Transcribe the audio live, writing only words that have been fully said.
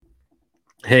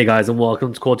Hey guys, and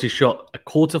welcome to Quarter Shot, a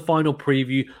quarterfinal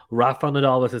preview. Rafael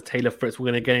Nadal versus Taylor Fritz. We're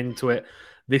going to get into it.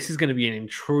 This is going to be an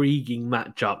intriguing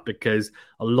matchup because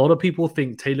a lot of people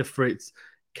think Taylor Fritz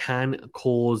can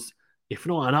cause, if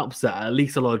not an upset, at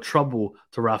least a lot of trouble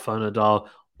to Rafael Nadal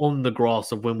on the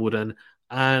grass of Wimbledon.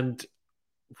 And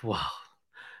wow,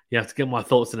 you have to get my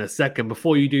thoughts in a second.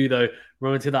 Before you do, though,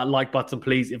 remember to hit that like button,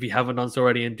 please, if you haven't done so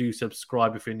already, and do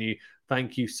subscribe if you're new.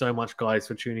 Thank you so much, guys,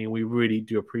 for tuning in. We really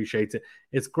do appreciate it.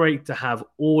 It's great to have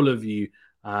all of you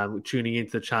tuning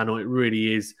into the channel. It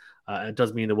really is. It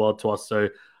does mean the world to us. So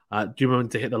do remember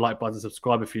to hit the like button,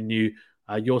 subscribe if you're new.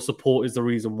 Your support is the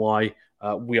reason why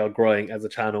we are growing as a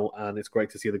channel, and it's great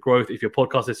to see the growth. If you're a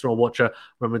podcast listener or watcher,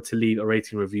 remember to leave a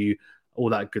rating, review, all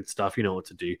that good stuff. You know what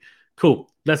to do. Cool.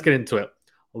 Let's get into it.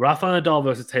 Rafael Nadal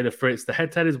versus Taylor Fritz. The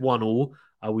head-to-head is 1-1.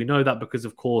 We know that because,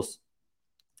 of course,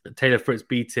 Taylor Fritz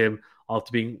beat him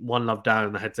after being 1-0 down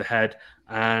in the head-to-head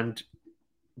and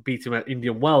beat him at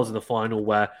Indian Wells in the final,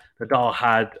 where Nadal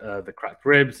had the cracked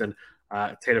ribs and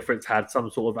Taylor Fritz had some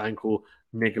sort of ankle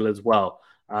niggle as well.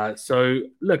 So,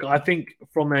 look, I think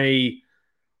from a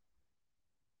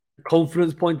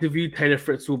confidence point of view, Taylor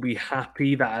Fritz will be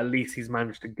happy that at least he's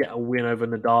managed to get a win over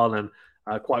Nadal,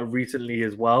 and quite recently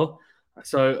as well.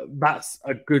 So that's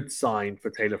a good sign for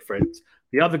Taylor Fritz.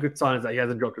 The other good sign is that he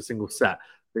hasn't dropped a single set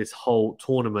this whole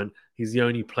tournament. He's the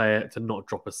only player to not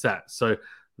drop a set. So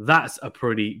that's a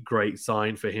pretty great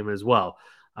sign for him as well.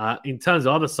 In terms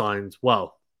of other signs,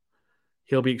 well,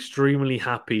 he'll be extremely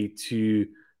happy to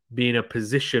be in a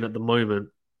position at the moment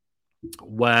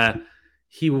where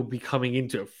he will be coming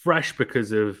into it fresh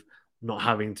because of not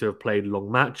having to have played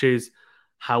long matches.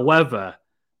 However,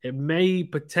 it may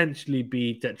potentially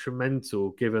be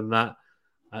detrimental given that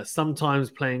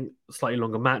sometimes playing slightly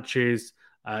longer matches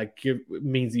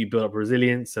means that you build up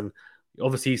resilience. And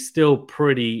obviously, he's still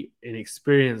pretty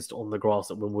inexperienced on the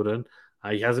grass at Wimbledon.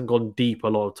 He hasn't gone deep a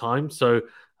lot of times. So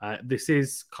this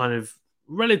is kind of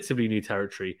relatively new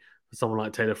territory for someone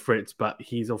like Taylor Fritz. But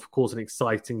he's, of course, an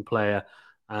exciting player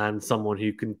and someone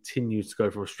who continues to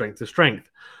go from strength to strength.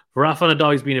 For Rafa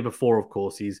Nadal, he's been here before, of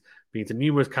course. He's been to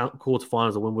numerous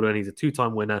quarterfinals of Wimbledon. He's a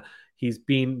two-time winner. He's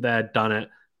been there, done it,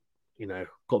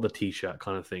 got the T-shirt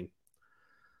kind of thing.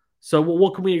 So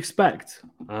what can we expect?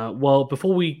 Well,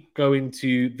 before we go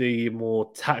into the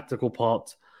more tactical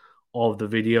part of the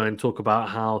video and talk about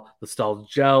how the styles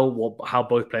gel, how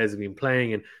both players have been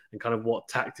playing, and kind of what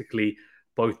tactically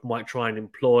both might try and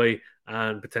employ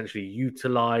and potentially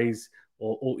utilize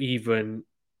or even,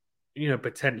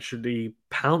 potentially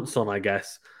pounce on, I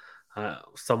guess,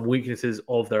 some weaknesses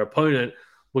of their opponent.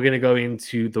 We're going to go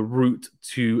into the route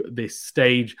to this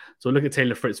stage. So look at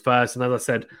Taylor Fritz first. And as I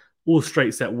said, all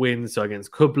straight set wins. So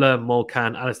against Kubler,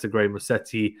 Molcan, Alistair Gray,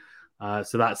 Musetti.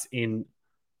 So that's in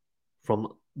from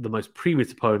the most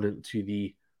previous opponent to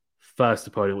the first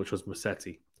opponent, which was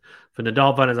Musetti. For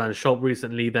Nadal, Van der Zandschulp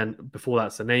recently, then before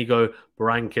that, Sonego,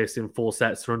 Berankis in 4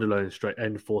 sets, Cerundolo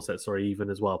in 4 sets, even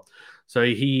as well. So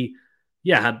he,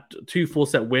 had 2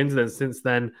 4-set wins. Then since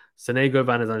then, Sonego,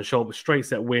 Van der Zandschulp, straight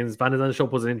set wins. Van der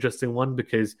Zandschulp was an interesting one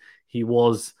because he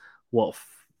was,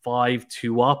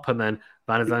 5-2 up, and then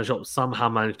Van der Zandschulp somehow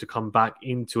managed to come back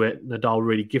into it. Nadal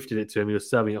really gifted it to him. He was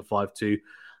serving at 5-2,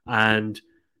 and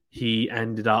he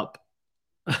ended up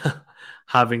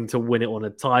having to win it on a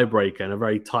tiebreaker, and a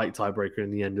very tight tiebreaker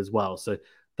in the end as well. So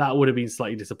that would have been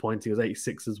slightly disappointing. It was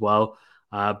 8-6 as well.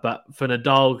 But for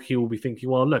Nadal, he will be thinking,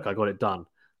 well, look, I got it done.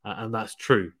 And that's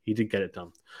true. He did get it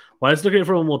done. Well, let's look at it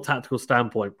from a more tactical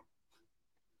standpoint.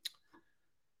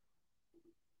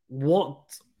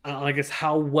 I guess,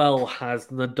 how well has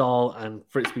Nadal and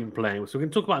Fritz been playing? So we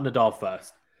can talk about Nadal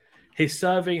first. His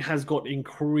serving has got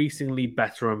increasingly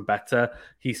better and better.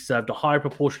 He's served a higher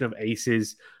proportion of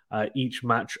aces each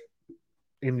match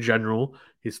in general.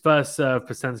 His first serve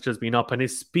percentage has been up, and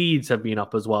his speeds have been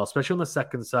up as well, especially on the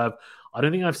second serve. I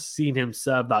don't think I've seen him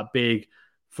serve that big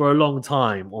for a long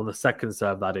time on the second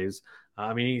serve, that is.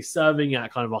 He's serving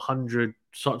at kind of 100,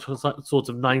 sort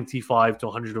of 95 to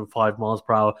 105 miles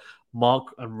per hour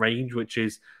mark and range, which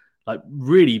is like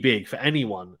really big for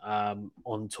anyone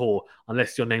on tour,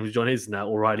 unless your name is John Isner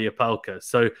or Riley Opelka.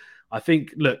 So I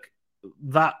think, look,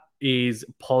 that is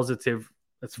positive.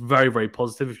 That's very, very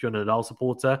positive if you're an Nadal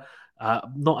supporter.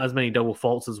 Not as many double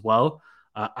faults as well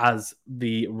as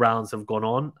the rounds have gone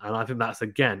on. And I think that's,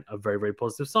 again, a very, very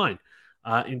positive sign.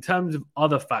 In terms of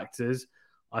other factors,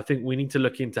 I think we need to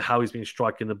look into how he's been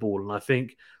striking the ball. And I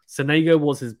think Sonego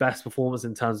was his best performance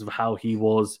in terms of how he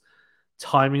was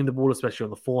timing the ball, especially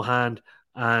on the forehand.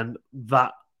 And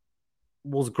that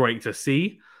was great to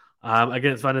see.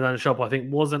 against Van der Schop, I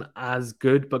think wasn't as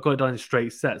good, but got it done in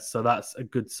straight sets. So that's a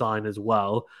good sign as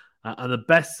well. And the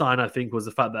best sign, I think, was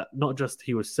the fact that not just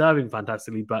he was serving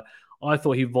fantastically, but I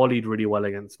thought he volleyed really well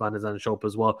against Van der Schop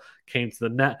as well. Came to the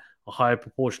net a higher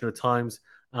proportion of times.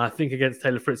 And I think against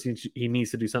Taylor Fritz, he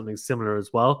needs to do something similar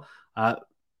as well.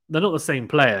 They're not the same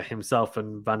player, himself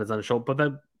and Van der Schop,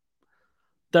 but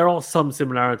there are some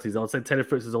similarities. I would say Taylor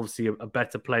Fritz is obviously a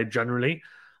better player generally,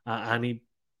 and he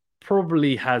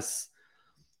probably has.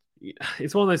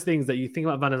 It's one of those things that you think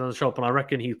about Van der Schop, and I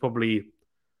reckon he's probably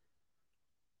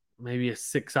maybe a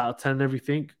 6 out of 10 in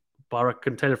everything. But I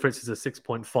reckon Taylor Fritz is a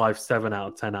 6.57 out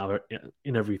of 10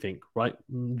 in everything, right?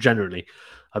 Generally.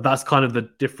 That's kind of the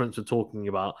difference we're talking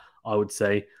about, I would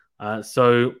say.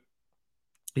 So,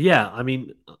 yeah, I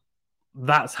mean,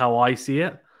 that's how I see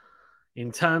it.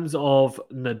 In terms of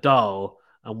Nadal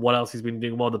and what else he's been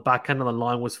doing well, the backhand on the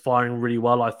line was firing really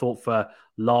well, I thought, for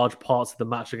large parts of the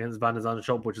match against Van der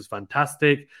Zandschulp, which is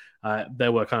fantastic.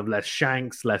 There were kind of less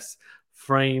shanks, less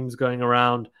frames going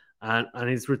around, and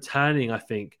his returning, I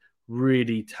think,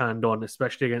 really turned on,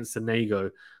 especially against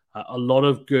Sonego. A lot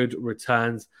of good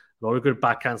returns, a lot of good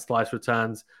backhand slice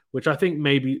returns, which I think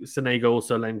maybe Sonego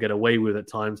also let him get away with at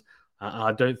times.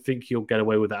 I don't think he'll get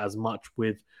away with it as much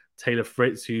with Taylor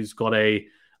Fritz, who's got a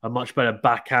much better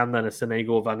backhand than a Sonego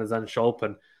or Van der Zandschulp,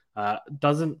 and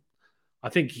doesn't. I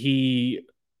think he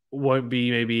won't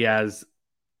be maybe as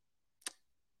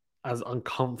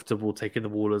uncomfortable taking the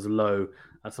ball as low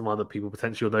as some other people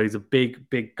potentially. Although he's a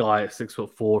big guy at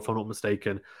 6'4", if I'm not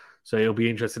mistaken. So it'll be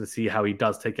interesting to see how he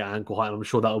does take at ankle height. And I'm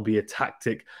sure that will be a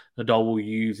tactic Nadal will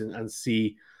use and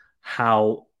see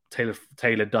how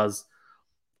Taylor does,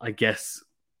 I guess,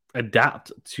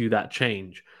 adapt to that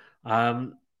change.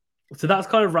 So that's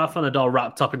kind of Rafa Nadal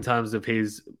wrapped up in terms of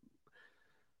his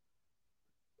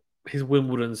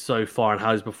Wimbledon so far and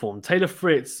how he's performed. Taylor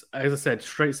Fritz, as I said,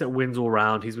 straight set wins all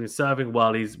round. He's been serving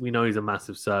well. We know he's a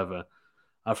massive server.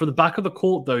 From the back of the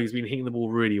court, though, he's been hitting the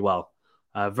ball really well,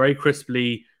 very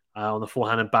crisply on the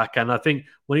forehand and backhand. I think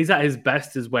when he's at his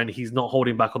best is when he's not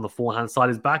holding back on the forehand side.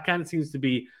 His backhand seems to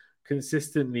be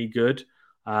consistently good.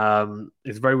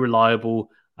 It's very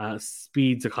reliable.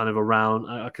 Speeds are kind of around,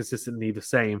 are consistently the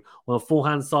same. On the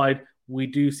forehand side, we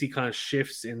do see kind of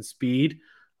shifts in speed.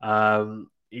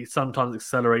 He sometimes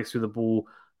accelerates through the ball,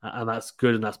 and that's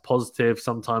good and that's positive.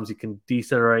 Sometimes he can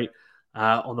decelerate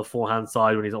on the forehand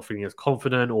side when he's not feeling as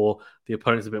confident or the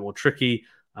opponent's a bit more tricky.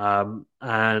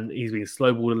 And he's being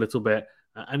slow balled a little bit,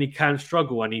 and he can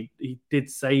struggle. And he did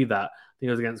say that, I think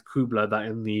it was against Kubler, that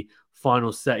in the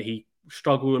final set he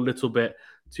struggled a little bit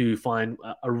to find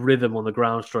a rhythm on the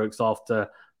ground strokes after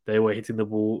they were hitting the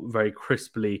ball very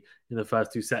crisply in the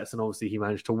first two sets, and obviously he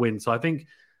managed to win. So I think,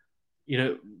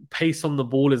 pace on the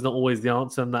ball is not always the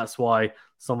answer, and that's why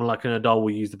someone like Nadal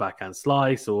will use the backhand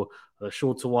slice or a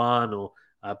shorter one or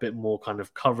a bit more kind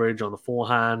of coverage on the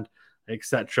forehand,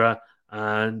 etc.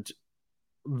 And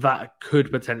that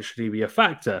could potentially be a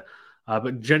factor.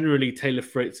 But generally, Taylor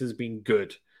Fritz has been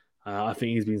good. I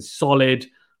think he's been solid.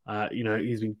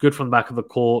 He's been good from the back of the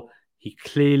court. He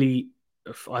clearly,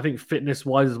 I think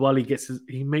fitness-wise as well,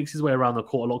 he makes his way around the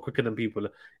court a lot quicker than people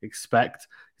expect.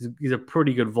 He's a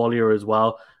pretty good volleyer as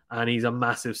well, and he's a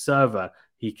massive server.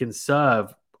 He can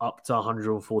serve up to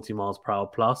 140 miles per hour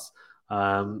plus.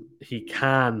 He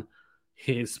can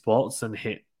hit spots and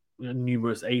hit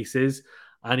numerous aces,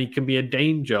 and he can be a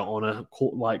danger on a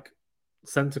court like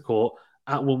centre court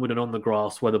at Wimbledon on the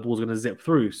grass where the ball's going to zip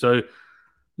through. So,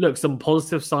 look, some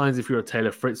positive signs if you're a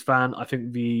Taylor Fritz fan. I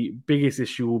think the biggest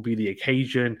issue will be the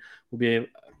occasion, will be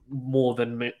more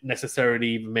than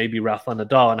necessarily maybe Rafa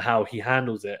Nadal and how he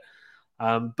handles it.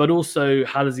 But also,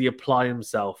 how does he apply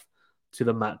himself to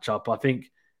the matchup? I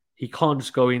think he can't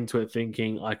just go into it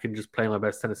thinking, I can just play my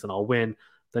best tennis and I'll win.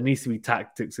 There needs to be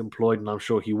tactics employed, and I'm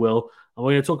sure he will. And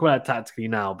we're going to talk about it tactically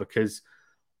now, because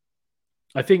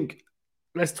I think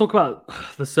let's talk about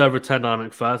the serve return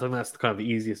dynamic first. I think that's kind of the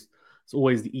easiest. It's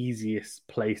always the easiest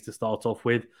place to start off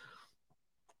with.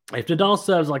 If Nadal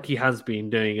serves like he has been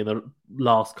doing in the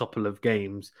last couple of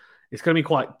games, it's going to be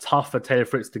quite tough for Taylor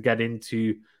Fritz to get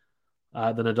into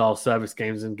the Nadal service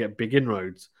games and get big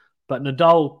inroads. But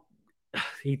Nadal,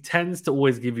 he tends to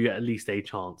always give you at least a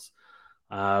chance.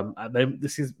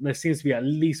 There seems to be at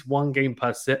least one game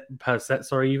per set,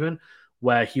 even,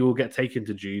 where he will get taken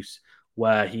to juice,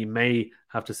 where he may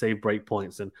have to save break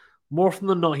points. And more often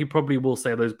than not, he probably will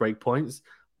save those break points,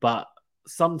 but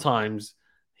sometimes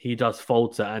he does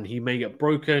falter and he may get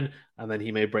broken and then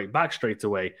he may break back straight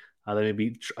away. There may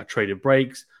be traded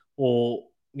breaks, or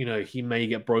he may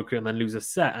get broken and then lose a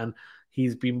set. And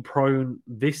he's been prone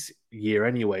this year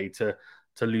anyway to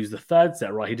to lose the third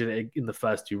set, right? He did it in the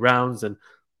first 2 rounds, and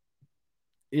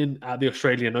in at the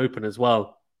Australian Open as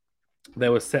well.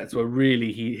 There were sets where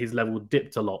really his level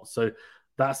dipped a lot. So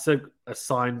that's a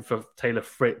sign for Taylor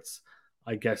Fritz,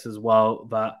 I guess, as well.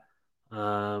 That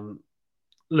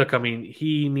look, I mean,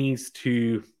 he needs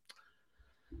to.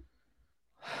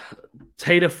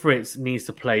 Taylor Fritz needs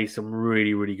to play some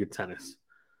really, really good tennis.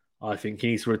 I think he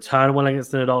needs to return well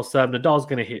against the Nadal serve. Nadal's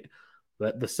going to hit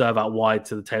the serve out wide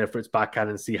to the Taylor Fritz backhand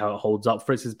and see how it holds up.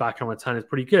 Fritz's backhand return is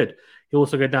pretty good. He'll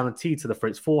also go down the tee to the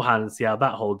Fritz forehand and see how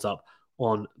that holds up.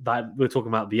 On that, we're talking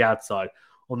about the ad side.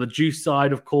 On the juice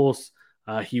side, of course,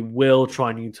 he will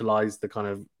try and utilize the kind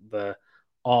of the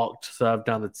arced serve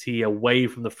down the tee away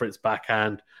from the Fritz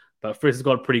backhand. But Fritz has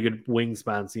got a pretty good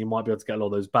wingspan, so you might be able to get a lot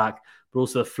of those back. But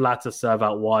also a flatter serve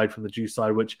out wide from the juice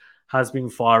side, which has been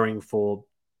firing for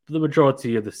the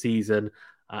majority of the season.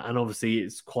 And obviously,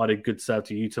 it's quite a good serve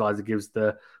to utilize. It gives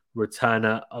the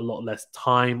returner a lot less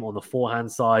time on the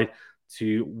forehand side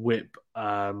to whip,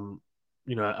 a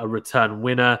return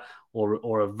winner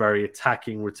or a very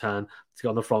attacking return to get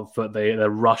on the front foot. They're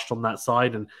rushed on that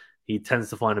side, and he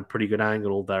tends to find a pretty good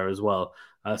angle there as well.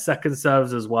 Second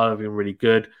serves as well have been really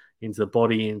good into the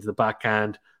body, into the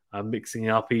backhand, mixing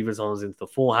up even sometimes into the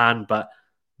forehand, but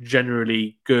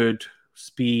generally good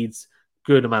speeds,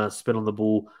 good amount of spin on the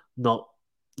ball, not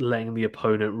letting the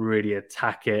opponent really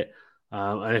attack it.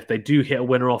 And if they do hit a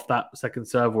winner off that second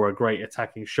serve or a great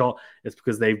attacking shot, it's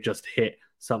because they've just hit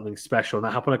something special. And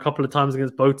that happened a couple of times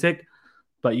against Botic,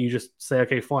 but you just say,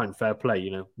 okay, fine, fair play.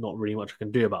 Not really much I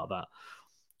can do about that.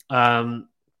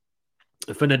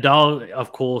 For Nadal,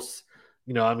 of course,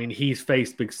 he's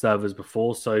faced big servers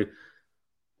before, so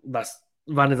that's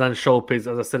Van der Zandt Schulp is,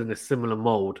 as I said, in a similar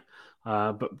mold.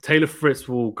 But Taylor Fritz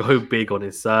will go big on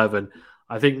his serve, and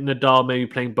I think Nadal maybe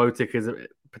playing Botic is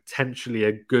potentially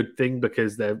a good thing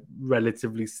because they're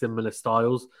relatively similar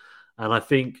styles, and I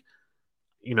think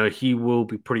he will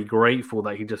be pretty grateful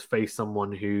that he just faced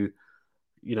someone who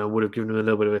would have given him a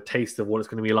little bit of a taste of what it's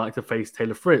going to be like to face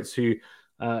Taylor Fritz, who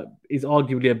is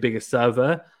arguably a bigger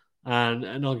server and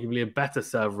arguably a better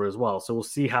server as well. So we'll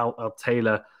see how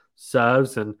Taylor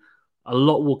serves, and a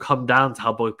lot will come down to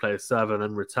how both players serve and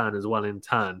then return as well in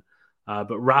turn.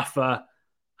 But Rafa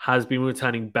has been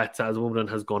returning better as Wimbledon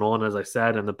has gone on, as I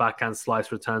said, and the backhand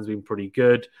slice return's been pretty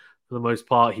good for the most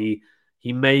part. He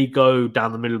may go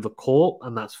down the middle of the court,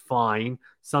 and that's fine.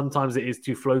 Sometimes it is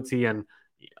too floaty, and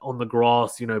on the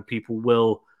grass, people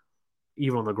will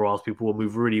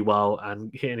move really well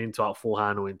and hit an into-out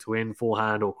forehand or into-in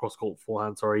forehand or cross-court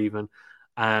forehand, even,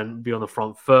 and be on the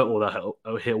front foot, or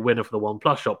they'll hit a winner for the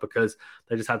 1+ shot because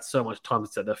they just had so much time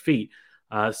to set their feet.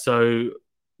 So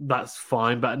that's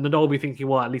fine. But Nadal will be thinking,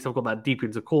 well, at least I've got that deep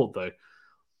into court, though.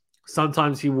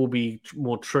 Sometimes he will be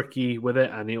more tricky with it,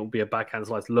 and it will be a backhand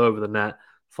slice low over the net,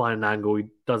 find an angle. He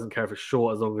doesn't care if it's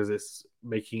short as long as it's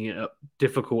making it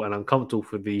difficult and uncomfortable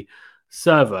for the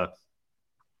server.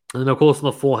 And then, of course, on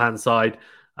the forehand side,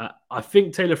 I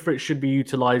think Taylor Fritz should be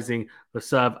utilizing the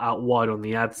serve out wide on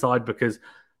the ad side, because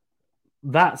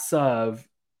that serve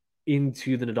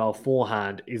into the Nadal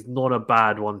forehand is not a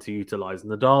bad one to utilize.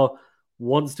 Nadal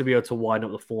wants to be able to widen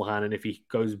up the forehand, and if he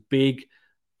goes big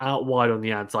out wide on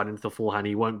the ad side into the forehand,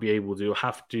 he won't be able to. He'll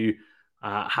have to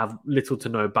have little to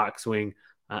no backswing,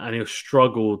 and he'll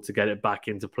struggle to get it back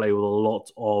into play with a lot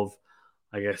of,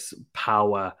 I guess,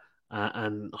 power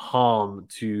and harm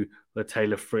to the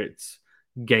Taylor Fritz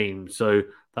game. So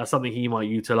that's something he might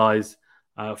utilize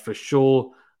for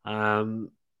sure.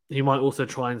 He might also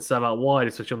try and serve out wide,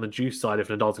 especially on the juice side if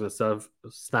Nadal's going to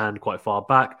stand quite far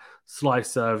back,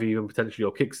 slice serve, even potentially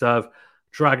or kick serve,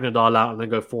 drag Nadal out and then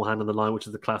go forehand on the line, which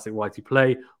is the classic righty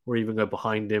play, or even go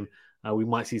behind him. We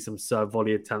might see some serve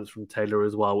volley attempts from Taylor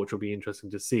as well, which will be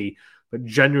interesting to see. But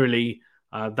generally,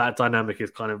 that dynamic is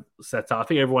kind of set out. I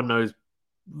think everyone knows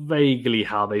vaguely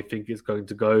how they think it's going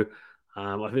to go.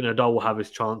 I think Nadal will have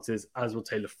his chances, as will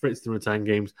Taylor Fritz in return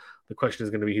games. The question is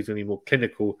going to be who's going to be more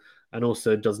clinical, and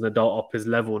also does Nadal up his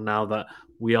level now that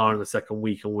we are in the second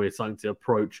week and we're starting to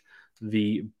approach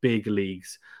the big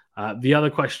leagues. The other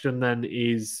question then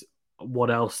is, what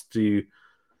other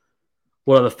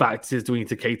factors do we need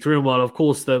to cater in? Well, of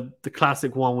course, the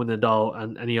classic one with Nadal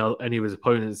and any of his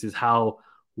opponents is how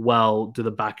well do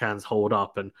the backhands hold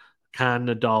up, and can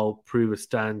Nadal prove a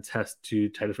stand test to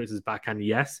Taylor Fritz's backhand?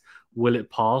 Yes. Will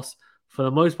it pass? For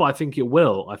the most part, I think it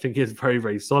will. I think it's very,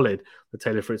 very solid, the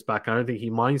Taylor Fritz backhand. I don't think he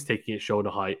minds taking it shoulder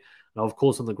height. Now, of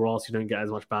course, on the grass, you don't get as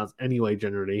much bounce anyway,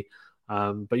 generally,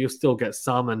 but you'll still get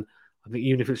some. And I think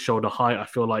even if it's shoulder height, I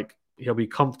feel like he'll be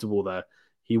comfortable there.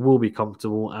 He will be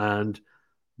comfortable, and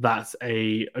that's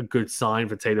a good sign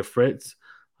for Taylor Fritz.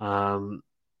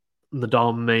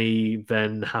 Nadal may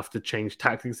then have to change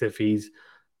tactics if he's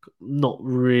not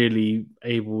really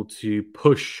able to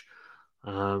push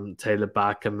Taylor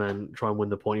back and then try and win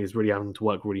the point. He's really having to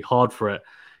work really hard for it.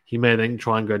 He may then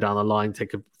try and go down the line,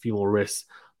 take a few more risks.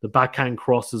 The backhand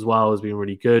cross as well has been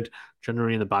really good,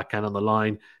 generally in the backhand on the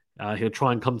line. He'll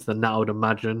try and come to the net, I would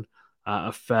imagine,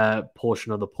 a fair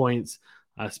portion of the points,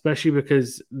 especially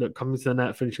because, look, coming to the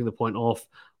net, finishing the point off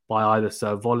by either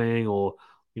serve volleying or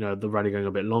the rally going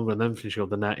a bit longer and then finishing off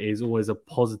the net is always a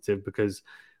positive because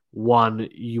one,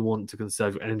 you want to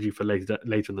conserve your energy for later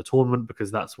in the tournament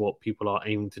because that's what people are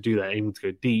aiming to do. They're aiming to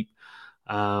go deep,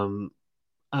 and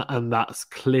that's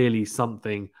clearly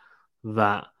something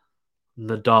that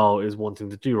Nadal is wanting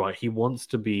to do. Right, he wants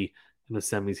to be in the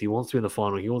semis. He wants to be in the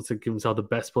final. He wants to give himself the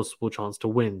best possible chance to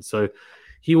win. So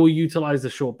he will utilize the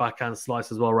short backhand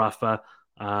slice as well, Rafa.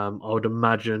 I would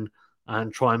imagine,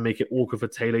 and try and make it awkward for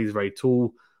Taylor. He's very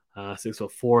tall,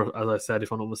 6'4", as I said,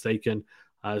 if I'm not mistaken.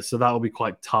 So that will be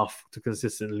quite tough to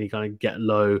consistently kind of get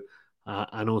low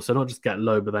and also not just get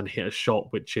low, but then hit a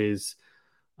shot which is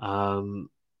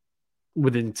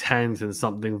with intent and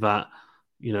something that,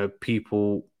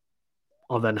 people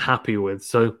are then happy with.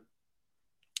 So,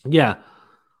 yeah,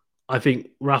 I think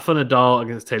Rafa Nadal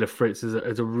against Taylor Fritz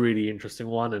is a really interesting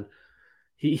one. And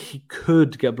he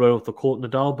could get blown off the court,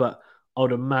 Nadal, but I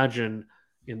would imagine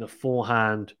in the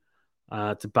forehand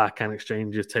to backhand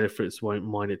exchanges, Taylor Fritz won't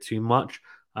mind it too much.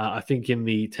 I think in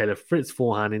the Taylor Fritz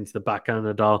forehand into the backhand,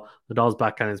 Nadal's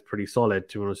backhand is pretty solid,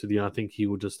 to be honest with you. And I think he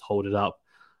will just hold it up.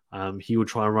 He will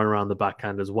try and run around the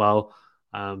backhand as well.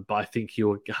 But I think he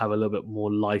will have a little bit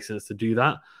more license to do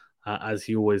that, as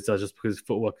he always does, just because his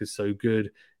footwork is so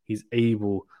good. He's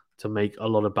able to make a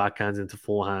lot of backhands into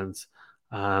forehands,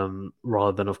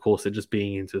 rather than, of course, it just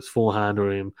being into his forehand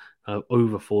or him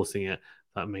over forcing it.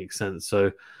 That makes sense.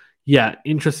 So, yeah,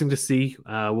 interesting to see.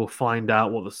 We'll find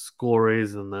out what the score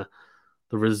is and the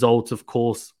result, of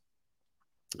course.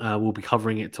 We'll be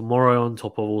covering it tomorrow on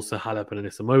top of also Halep and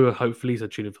Anisimova, hopefully, so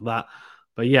tune in for that.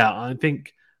 But yeah, I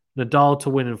think Nadal to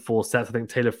win in 4 sets. I think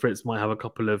Taylor Fritz might have a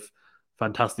couple of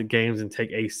fantastic games and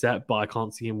take a set, but I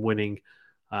can't see him winning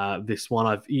this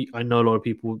one. I know a lot of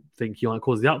people think he might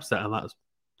cause the upset, and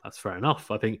that's fair enough.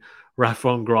 I think Rafa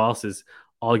on grass is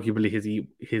arguably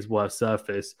his worst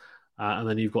surface. And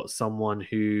then you've got someone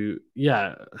who,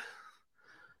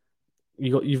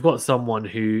 you've got someone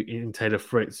who in Taylor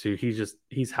Fritz who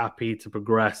he's happy to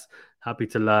progress, happy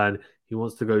to learn. He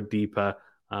wants to go deeper.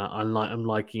 I'm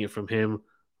liking it from him.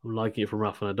 I'm liking it from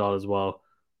Rafa Nadal as well.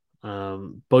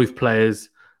 Both players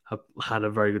have had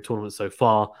a very good tournament so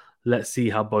far. Let's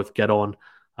see how both get on.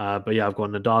 But yeah, I've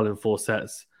got Nadal in 4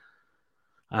 sets.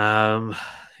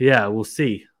 We'll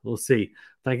see.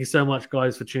 Thank you so much,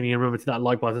 guys, for tuning in. Remember to that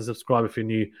like button, subscribe if you're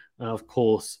new, and of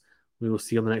course, we will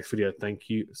see you on the next video.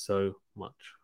 Thank you so much.